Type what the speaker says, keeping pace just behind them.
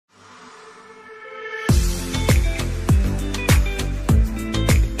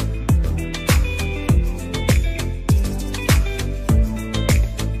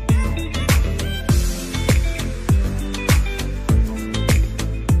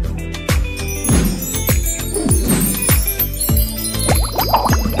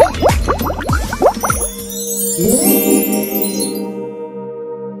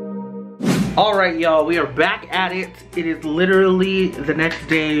y'all, we are back at it. It is literally the next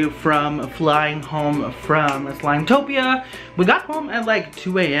day from flying home from Slimetopia. We got home at like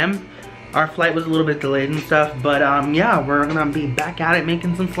 2 a.m. Our flight was a little bit delayed and stuff, but yeah, we're gonna be back at it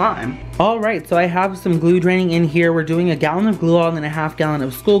making some slime. Alright, so I have some glue draining in here. We're doing a gallon of glue oil and a half gallon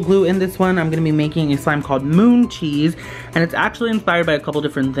of school glue. In this one, I'm gonna be making a slime called Moon Cheese, and it's actually inspired by a couple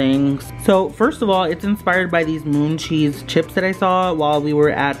different things. So first of all, it's inspired by these Moon Cheese chips that I saw while we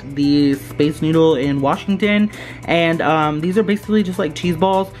were at the Space Noodle in Washington, and these are basically just like cheese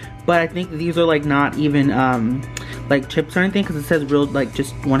balls, but I think these are like not even like chips or anything, because it says real, like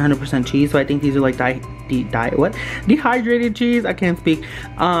just 100% cheese. So I think these are like dehydrated cheese. I can't speak.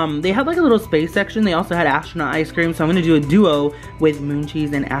 They had like a little space section. They also had astronaut ice cream, so I'm gonna do a duo with Moon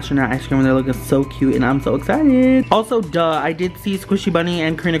Cheese and astronaut ice cream, and they're looking so cute, and I'm so excited. Also, I did see Squishy Bunny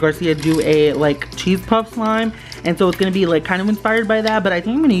and Karina Garcia do a like cheese puff slime, and so it's gonna be like kind of inspired by that, but I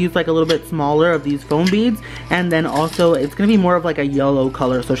think I'm gonna use like a little bit smaller of these foam beads, and then also it's gonna be more of like a yellow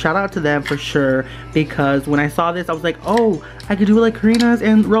color. So shout out to them for sure, because when I saw this I was like, oh, I could do like Karina's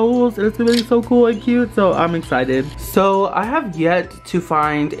and Rolls, and it's gonna be so cool and cute, so I'm excited. So I have yet to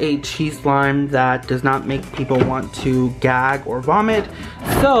find a cheese slime that does not make people want to gag or vomit,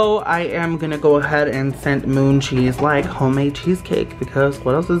 so I am gonna go ahead and scent Moon Cheese like homemade cheesecake, because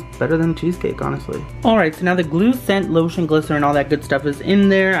what else is better than cheesecake, honestly? Alright, so now the glue, scent, lotion, glycerin, all that good stuff is in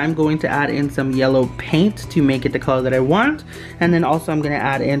there. I'm going to add in some yellow paint to make it the color that I want, and then also I'm gonna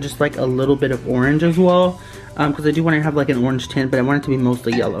add in just like a little bit of orange as well, because I do want to have like an orange tint, but I want it to be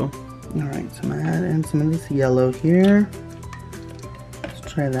mostly yellow. Alright, so I'm gonna add in some of this yellow here. Let's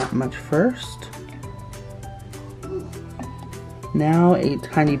try that much first. Now a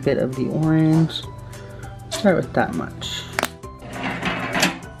tiny bit of the orange. Start with that much.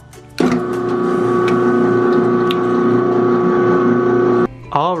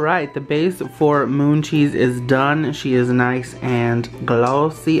 Alright, the base for Moon Cheese is done. She is nice and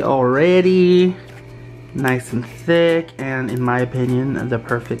glossy already. Nice and thick, and in my opinion, the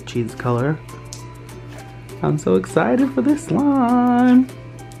perfect cheese color. I'm so excited for this slime.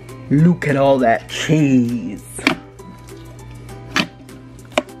 Look at all that cheese.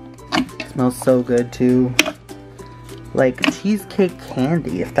 It smells so good too. Like cheesecake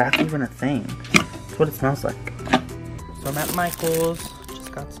candy, if that's even a thing. That's what it smells like. So I'm at Michael's.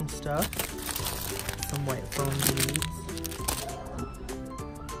 Just got some stuff. Some white foam beads.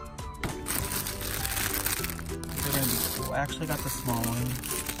 I actually got the small one.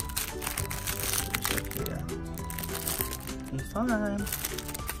 Yeah. Be fine.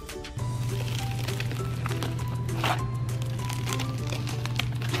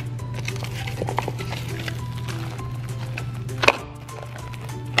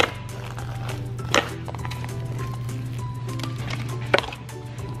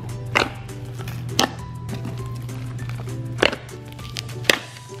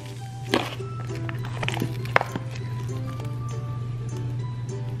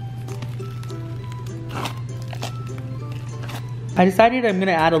 I decided I'm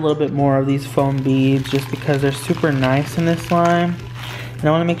gonna add a little bit more of these foam beads just because they're super nice in this slime. And I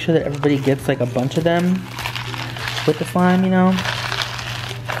wanna make sure that everybody gets like a bunch of them with the slime, you know?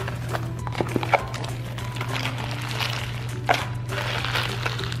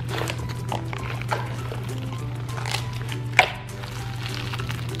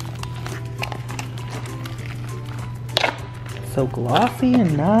 So glossy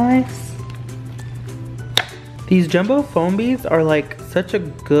and nice. These jumbo foam beads are like such a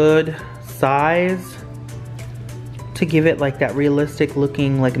good size to give it like that realistic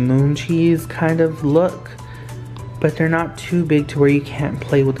looking like Moon Cheese kind of look, but they're not too big to where you can't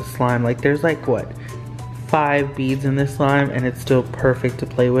play with the slime. Like there's like what, 5 beads in this slime, and it's still perfect to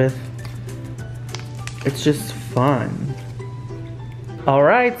play with. It's just fun.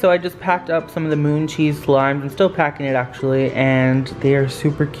 Alright, so I just packed up some of the Moon Cheese slimes. I'm still packing it actually, and they are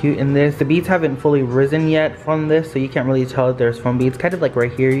super cute in this. The beads haven't fully risen yet from this, so you can't really tell that there's foam beads. Kind of like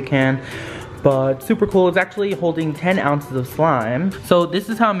right here you can, but super cool. It's actually holding 10 ounces of slime. So this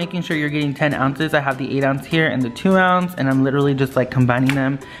is how I'm making sure you're getting 10 ounces. I have the 8 ounce here and the 2 ounce, and I'm literally just like combining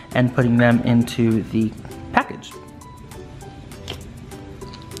them and putting them into the package.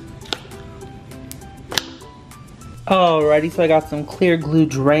 Alrighty, so I got some clear glue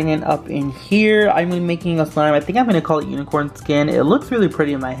draining up in here. I'm making a slime. I think I'm gonna call it unicorn skin. It looks really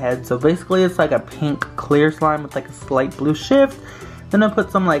pretty in my head. So basically it's like a pink clear slime with like a slight blue shift. Then I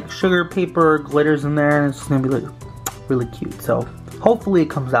put some like sugar paper glitters in there, and it's just gonna be like really cute. So hopefully it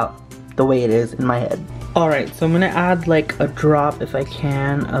comes out the way it is in my head. Alright, so I'm gonna add like a drop, if I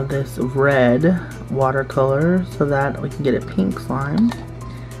can, of this red watercolor so that we can get a pink slime.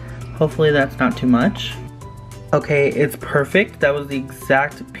 Hopefully that's not too much. Okay, it's perfect. That was the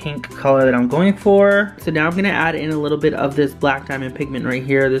exact pink color that I'm going for. So now I'm gonna add in a little bit of this black diamond pigment right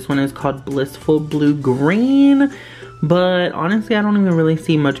here. This one is called Blissful Blue Green. But honestly, I don't even really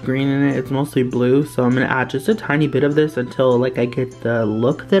see much green in it. It's mostly blue. So I'm gonna add just a tiny bit of this until like I get the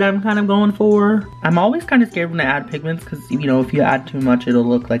look that I'm kind of going for. I'm always kind of scared when I add pigments because, you know, if you add too much, it'll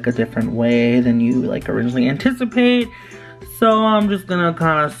look like a different way than you like originally anticipate. So I'm just gonna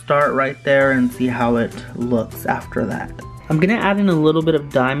kind of start right there and see how it looks after that. I'm gonna add in a little bit of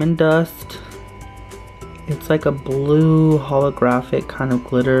diamond dust. It's like a blue holographic kind of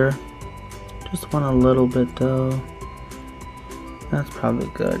glitter. Just want a little bit though. That's probably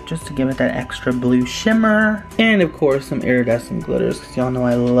good, just to give it that extra blue shimmer. And of course some iridescent glitters, because y'all know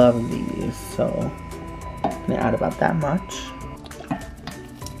I love these. So I'm gonna add about that much.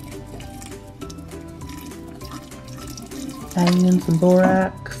 Adding in some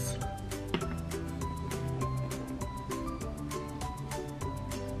borax.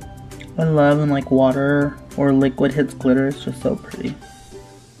 I love when like water or liquid hits glitter, it's just so pretty.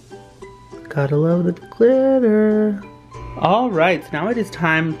 Gotta love the glitter. Alright, so now it is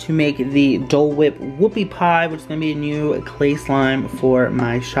time to make the Dole Whip Whoopie Pie, which is going to be a new clay slime for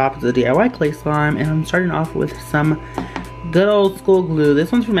my shop. It's a DIY clay slime, and I'm starting off with some good old school glue.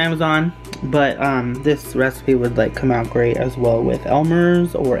 This one's from Amazon, but this recipe would like come out great as well with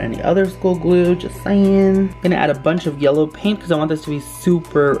Elmer's or any other school glue, just saying. I'm gonna add a bunch of yellow paint because I want this to be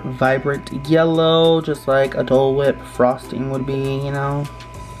super vibrant yellow, just like a Dole Whip frosting would be, you know.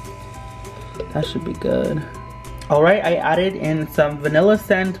 That should be good. Alright, I added in some vanilla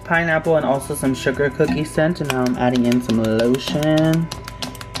scent, pineapple, and also some sugar cookie scent, and now I'm adding in some lotion.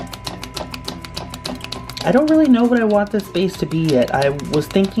 I don't really know what I want this base to be yet. I was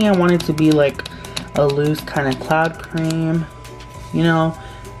thinking I wanted it to be like a loose kind of cloud cream, you know,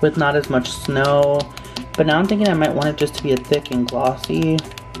 with not as much snow. But now I'm thinking I might want it just to be a thick and glossy.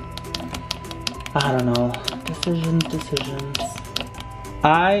 I don't know. Decisions.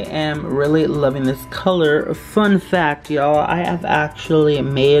 I am really loving this color. Fun fact, y'all, I have actually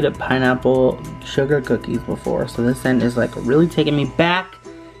made pineapple sugar cookies before, so this scent is like really taking me back,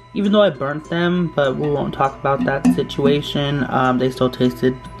 even though I burnt them, but we won't talk about that situation. They still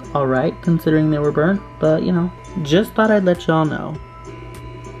tasted alright considering they were burnt, but you know, just thought I'd let y'all know.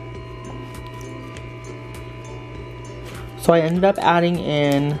 So I ended up adding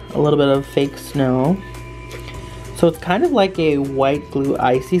in a little bit of fake snow. So it's kind of like a white glue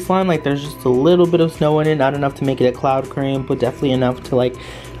icy slime, like there's just a little bit of snow in it, not enough to make it a cloud cream, but definitely enough to like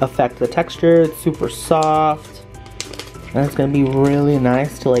affect the texture. It's super soft, and it's gonna be really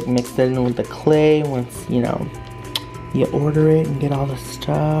nice to like mix that in with the clay once, you know, you order it and get all the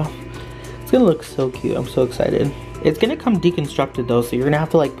stuff. It's gonna look so cute. I'm so excited. It's gonna come deconstructed though, so you're gonna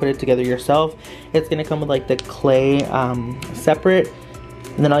have to like put it together yourself. It's gonna come with like the clay separate.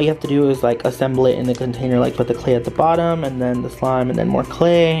 And then all you have to do is like assemble it in the container, like put the clay at the bottom and then the slime and then more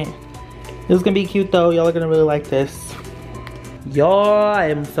clay. This is gonna be cute though. Y'all are gonna really like this. Y'all, I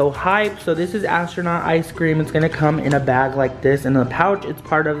am so hyped. So this is astronaut ice cream. It's gonna come in a bag like this in a pouch. It's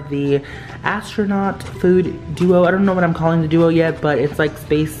part of the astronaut food duo. I don't know what I'm calling the duo yet, but it's like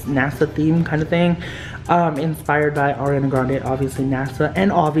space NASA theme kind of thing. Inspired by Ariana Grande, obviously NASA,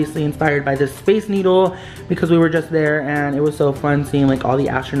 and obviously inspired by the Space Needle, because we were just there and it was so fun seeing like all the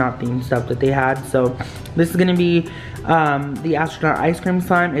astronaut themed stuff that they had. So this is gonna be the astronaut ice cream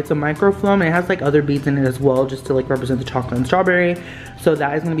slime. It's a microfloam and it has like other beads in it as well, just to like represent the chocolate and strawberry. So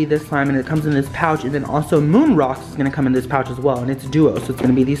that is gonna be this slime, and it comes in this pouch. And then also Moon Rocks is gonna come in this pouch as well, and it's a duo, so it's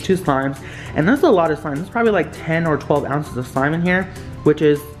gonna be these two slimes. And there's a lot of slime. There's probably like 10 or 12 ounces of slime in here, which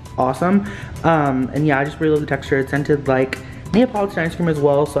is awesome. And yeah, I just really love the texture. It's scented like Neapolitan ice cream as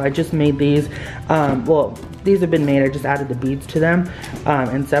well. So I just made these. Well, these have been made. I just added the beads to them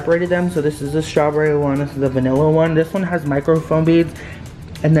and separated them. So this is the strawberry one. This is the vanilla one. This one has micro foam beads,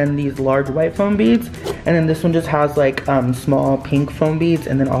 and then these large white foam beads. And then this one just has like small pink foam beads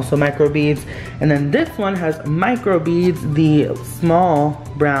and then also micro beads. And then this one has micro beads, the small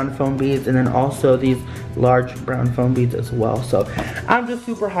brown foam beads, and then also these large brown foam beads as well. So I'm just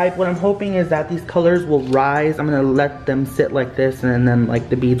super hyped. What I'm hoping is that these colors will rise. I'm gonna let them sit like this, and then like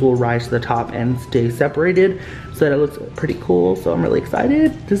the beads will rise to the top and stay separated so that it looks pretty cool. So I'm really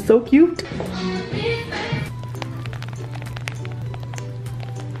excited. This is so cute.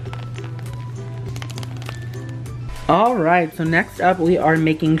 Alright, so next up we are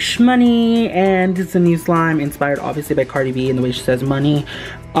making Shmoney, and it's a new slime inspired obviously by Cardi B and the way she says money.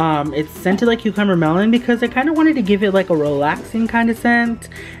 It's scented like cucumber melon because I kind of wanted to give it like a relaxing kind of scent.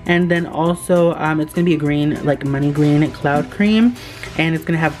 And then also it's gonna be a green, like money green cloud cream, and it's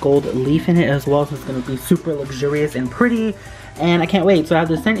gonna have gold leaf in it as well, so it's gonna be super luxurious and pretty. And I can't wait. So I have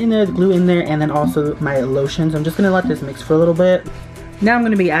the scent in there, the glue in there, and then also my lotion. So I'm just gonna let this mix for a little bit. Now I'm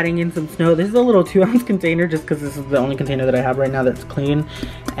going to be adding in some snow. This is a little 2-ounce container just because this is the only container that I have right now that's clean.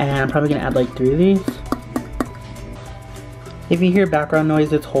 And I'm probably going to add like 3 of these. If you hear background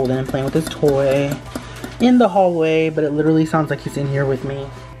noise, it's Holden playing with his toy in the hallway, but it literally sounds like he's in here with me.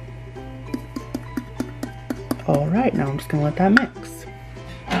 Alright, now I'm just going to let that mix.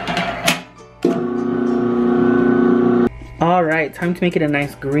 Alright, time to make it a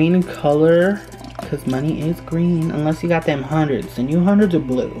nice green color. Because money is green, unless you got them hundreds. The new hundreds are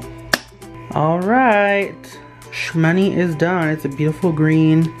blue. Alright, Shmoney is done. It's a beautiful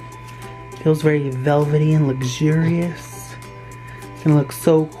green. Feels very velvety and luxurious. It's gonna look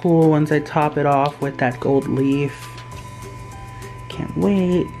so cool once I top it off with that gold leaf. Can't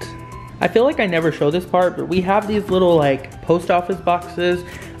wait. I feel like I never show this part, but we have these little like post office boxes.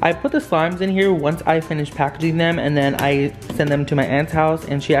 I put the slimes in here once I finish packaging them, and then I send them to my aunt's house,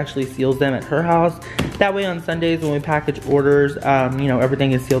 and she actually seals them at her house. That way on Sundays when we package orders, you know,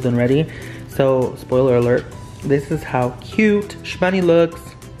 everything is sealed and ready. So, spoiler alert, this is how cute Shmoney looks.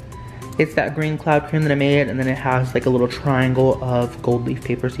 It's that green cloud cream that I made, and then it has like a little triangle of gold leaf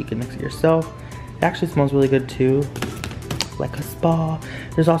paper so you can mix it yourself. It actually smells really good too, like a spa.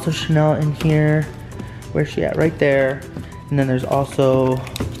 There's also Chanel in here. Where's she at? Right there. And then there's also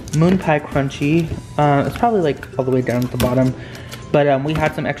Moon Pie Crunchy. It's probably like all the way down at the bottom. But we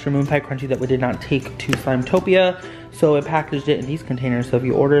had some extra Moon Pie Crunchy that we did not take to Slimetopia. So I packaged it in these containers. So if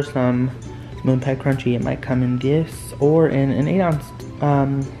you order some Moon Pie Crunchy, it might come in this or in an 8-ounce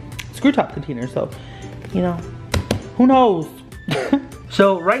screw top container. So, you know, who knows?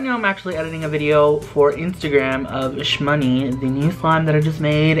 So right now I'm actually editing a video for Instagram of Shmoney, the new slime that I just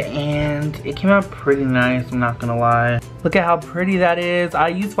made, and it came out pretty nice, I'm not gonna lie. Look at how pretty that is. I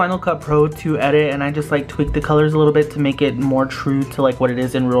use Final Cut Pro to edit, and I just like tweaked the colors a little bit to make it more true to like what it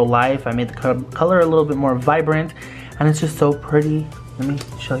is in real life. I made the color a little bit more vibrant, and it's just so pretty. Let me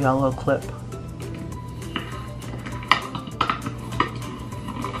show y'all a little clip.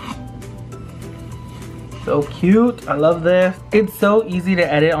 So cute, I love this. It's so easy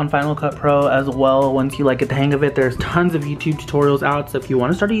to edit on Final Cut Pro as well once you like get the hang of it. There's tons of YouTube tutorials out, so if you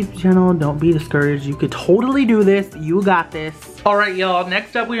want to start a YouTube channel, don't be discouraged. You could totally do this, you got this. Alright y'all,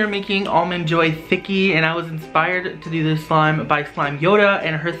 next up we are making Almond Joy Thickie, and I was inspired to do this slime by Slime Yoda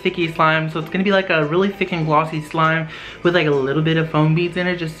and her Thickie slime. So it's gonna be like a really thick and glossy slime with like a little bit of foam beads in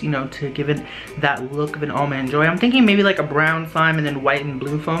it, just, you know, to give it that look of an Almond Joy. I'm thinking maybe like a brown slime and then white and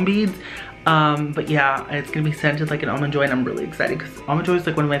blue foam beads. But yeah, it's gonna be scented like an Almond Joy, and I'm really excited because Almond Joy is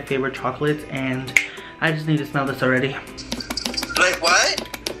like one of my favorite chocolates, and I just need to smell this already. Wait, what?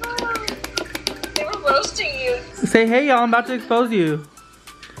 They were roasting you. Say hey y'all, I'm about to expose you.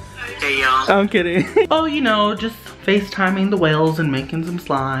 Hey y'all. I'm kidding. Oh, you know, just FaceTiming the whales and making some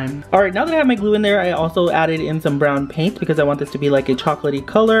slime. Alright, now that I have my glue in there, I also added in some brown paint because I want this to be like a chocolatey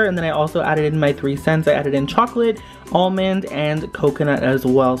color, and then I also added in my 3 scents. I added in chocolate, almond, and coconut as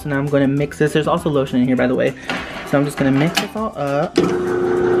well. So now I'm going to mix this. There's also lotion in here, by the way. So I'm just going to mix this all up. It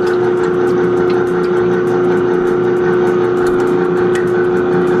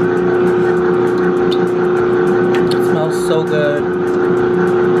smells so good.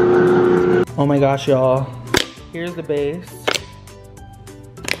 Oh my gosh, y'all. Here's the base.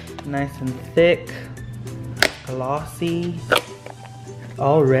 Nice and thick, glossy,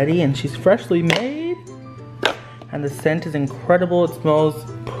 all ready, and she's freshly made. And the scent is incredible. It smells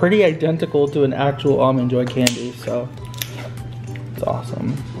pretty identical to an actual Almond Joy candy, so it's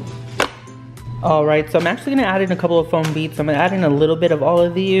awesome. Alright, so I'm actually gonna add in a couple of foam beads. So I'm gonna add in a little bit of all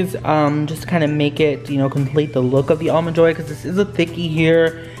of these, just to kind of make it, you know, complete the look of the Almond Joy, because this is a thickie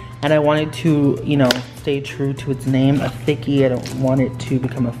here. And I wanted to, you know, stay true to its name, a thickie. I don't want it to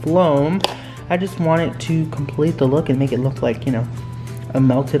become a floam. I just want it to complete the look and make it look like, you know, a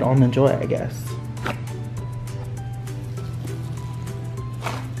melted Almond Joy, I guess.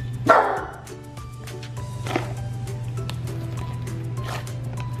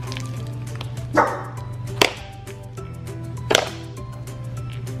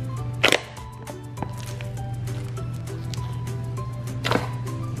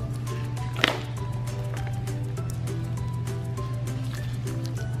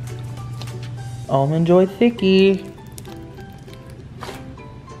 Almond Joy Thickie.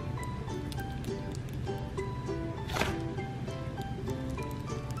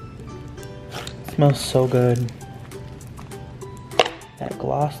 smells so good. That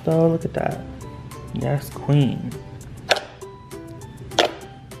gloss though, look at that. Yes, queen.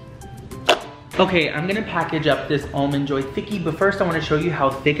 Okay, I'm gonna package up this Almond Joy Thickie, but first I wanna show you how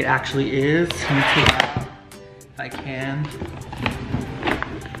thick it actually is. Let me take it out if I can.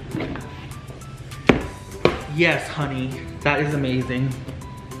 Yes, honey, that is amazing.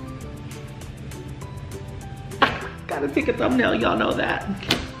 Gotta pick a thumbnail, y'all know that.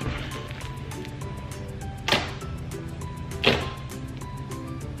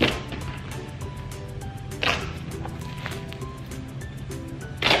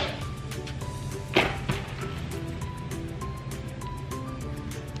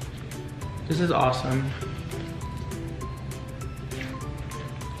 This is awesome.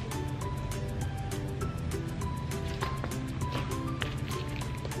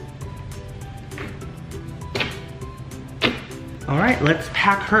 All right, let's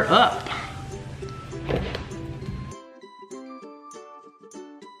pack her up.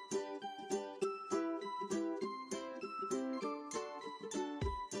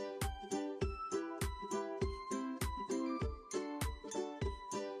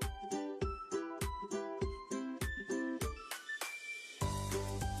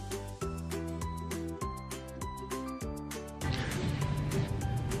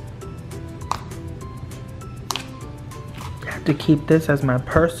 I have to keep this as my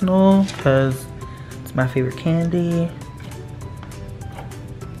personal because it's my favorite candy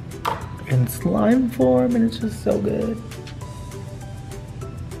in slime form, and it's just so good.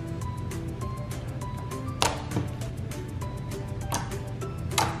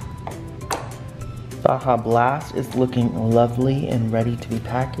 Baja Blast is looking lovely and ready to be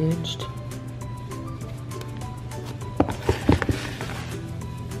packaged.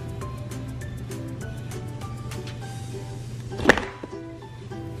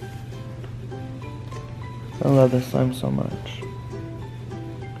 I love this slime so much.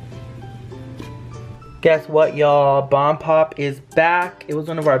 Guess what, y'all? Bomb Pop is back. It was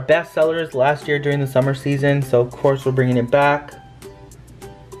one of our best sellers last year during the summer season, so of course we're bringing it back.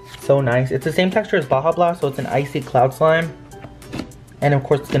 So nice. It's the same texture as Baja Blast, so it's an icy cloud slime. And of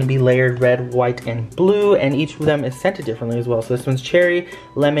course it's gonna be layered red, white, and blue, and each of them is scented differently as well. So this one's cherry,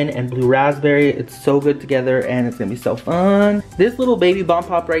 lemon, and blue raspberry. It's so good together and it's gonna be so fun. This little baby Bomb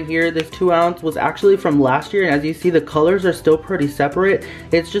Pop right here, this 2 ounce, was actually from last year, and as you see, the colors are still pretty separate.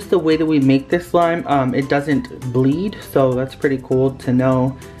 It's just the way that we make this slime. It doesn't bleed, so that's pretty cool to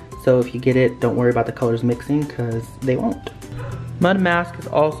know. So if you get it, don't worry about the colors mixing, because they won't. Mud Mask is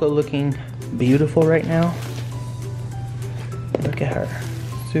also looking beautiful right now. Look at her,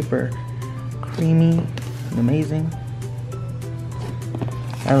 super creamy and amazing.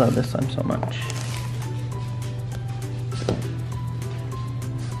 I love this slime so much.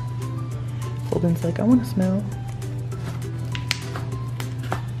 Golden's like, I want to smell.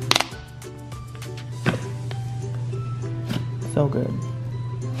 So good.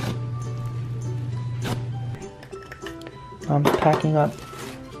 I'm packing up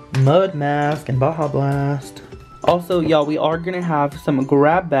Mud Mask and Baja Blast. Also, y'all, we are gonna have some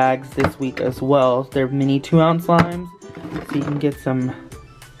grab bags this week as well. They're mini 2 ounce slimes, so you can get some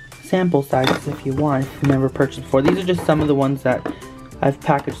sample sizes if you want, if you've never purchased before. These are just some of the ones that I've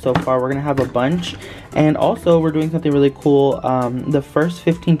packaged so far. We're gonna have a bunch, and also we're doing something really cool. The first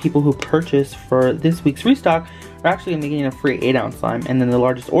 15 people who purchase for this week's restock are actually gonna be getting a free 8 ounce slime, and then the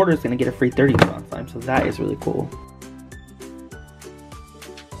largest order is gonna get a free 32 ounce slime, so that is really cool.